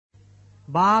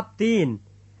बाप 3।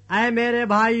 ऐ मेरे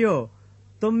भाइयों,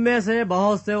 तुम में से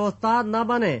बहुत से उस्ताद न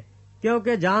बने,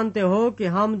 क्योंकि जानते हो कि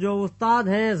हम जो उस्ताद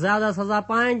हैं ज्यादा सजा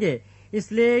पाएंगे,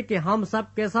 इसलिए कि हम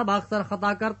सब के सब अक्सर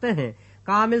खता करते हैं।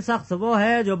 कामिल शख्स वो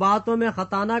है जो बातों में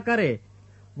खता न करे।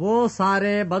 वो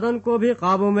सारे बदन को भी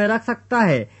काबू में रख सकता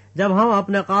है। जब हम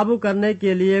अपने काबू करने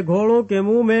के लिए घोड़ों के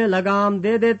मुंह में लगाम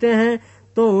दे देते हैं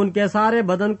तो उनके सारे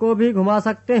बदन को भी घुमा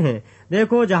सकते हैं।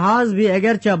 देखो, जहाज भी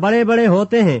अगरचे बड़े बड़े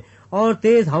होते हैं और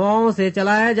तेज हवाओं से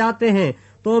चलाए जाते हैं,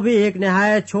 तो भी एक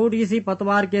निहायत छोटी सी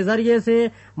पतवार के जरिए से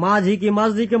माझी की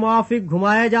मर्जी के मुआफिक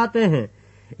घुमाए जाते हैं।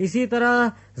 इसी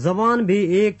तरह जबान भी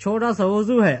एक छोटा सा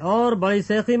वजू है और बड़ी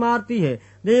सेखी मारती है।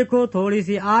 देखो, थोड़ी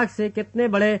सी आग से कितने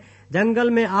बड़े जंगल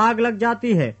में आग लग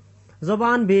जाती है।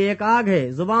 जुबान भी एक आग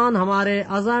है। जुबान हमारे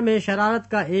अज़ा में शरारत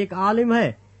का एक आलिम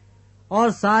है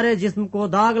और सारे जिस्म को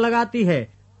दाग लगाती है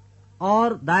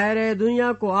और दायरे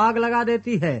दुनिया को आग लगा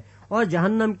देती है और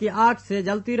जहन्नम की आग से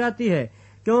जलती रहती है,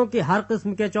 क्योंकि हर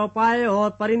किस्म के चौपाए और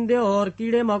परिंदे और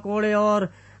कीड़े मकोड़े और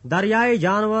दरियाई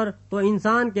जानवर तो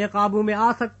इंसान के काबू में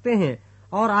आ सकते हैं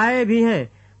और आए भी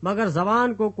हैं, मगर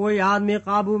जबान को कोई आदमी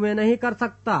काबू में नहीं कर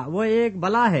सकता। वो एक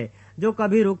बला है जो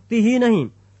कभी रुकती ही नहीं,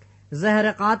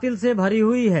 जहर कातिल से भरी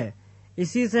हुई है।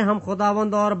 इसी से हम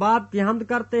खुदावंद और बाप की हम्द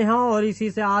करते हैं और इसी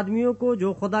से आदमियों को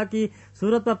जो खुदा की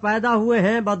सूरत में पैदा हुए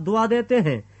हैं बद्दुआ देते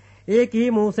हैं। एक ही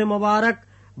मुंह से मुबारक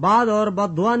बाद और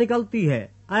बद्दुआ निकलती है।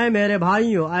 ऐ मेरे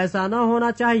भाइयों, ऐसा न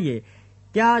होना चाहिए।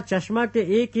 क्या चश्मा के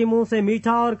एक ही मुंह से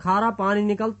मीठा और खारा पानी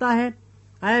निकलता है?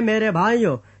 ऐ मेरे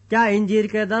भाइयों, क्या इंजीर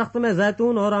के दरख्त में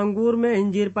जैतून और अंगूर में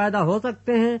इंजीर पैदा हो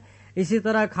सकते हैं? इसी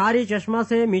तरह खारी चश्मा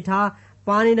से मीठा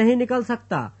पानी नहीं निकल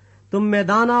सकता। तुम में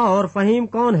दाना और फहीम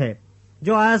कौन है?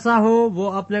 जो ऐसा हो वो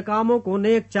अपने कामों को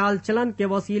नेक चाल चलन के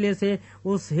वसीले से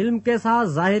उस हिल्म के साथ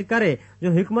जाहिर करे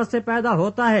जो हिकमत से पैदा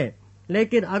होता है।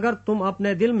 लेकिन अगर तुम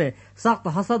अपने दिल में सख्त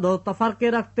हसद और तफरके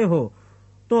रखते हो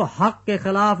तो हक के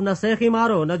खिलाफ न सेखी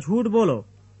मारो न झूठ बोलो।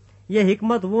 ये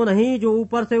हिकमत वो नहीं जो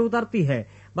ऊपर से उतरती है,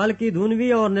 बल्कि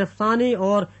दुनवी और नफसानी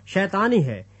और शैतानी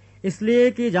है। इसलिए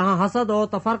कि जहाँ हसद और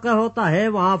तफरका होता है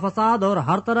वहाँ फसाद और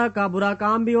हर तरह का बुरा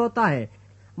काम भी होता है।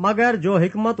 मगर जो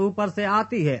हिकमत ऊपर से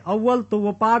आती है, अव्वल तो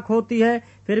वो पाक होती है,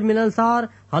 फिर मिलनसार,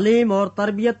 हलीम और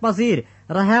तरबियत पसीर,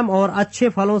 रहम और अच्छे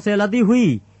फलों से लदी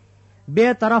हुई,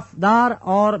 बेतरफदार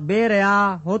और बेरया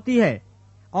होती है,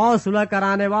 और सुलह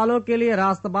कराने वालों के लिए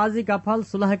रास्तबाजी का फल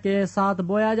सुलह के साथ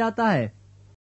बोया जाता है।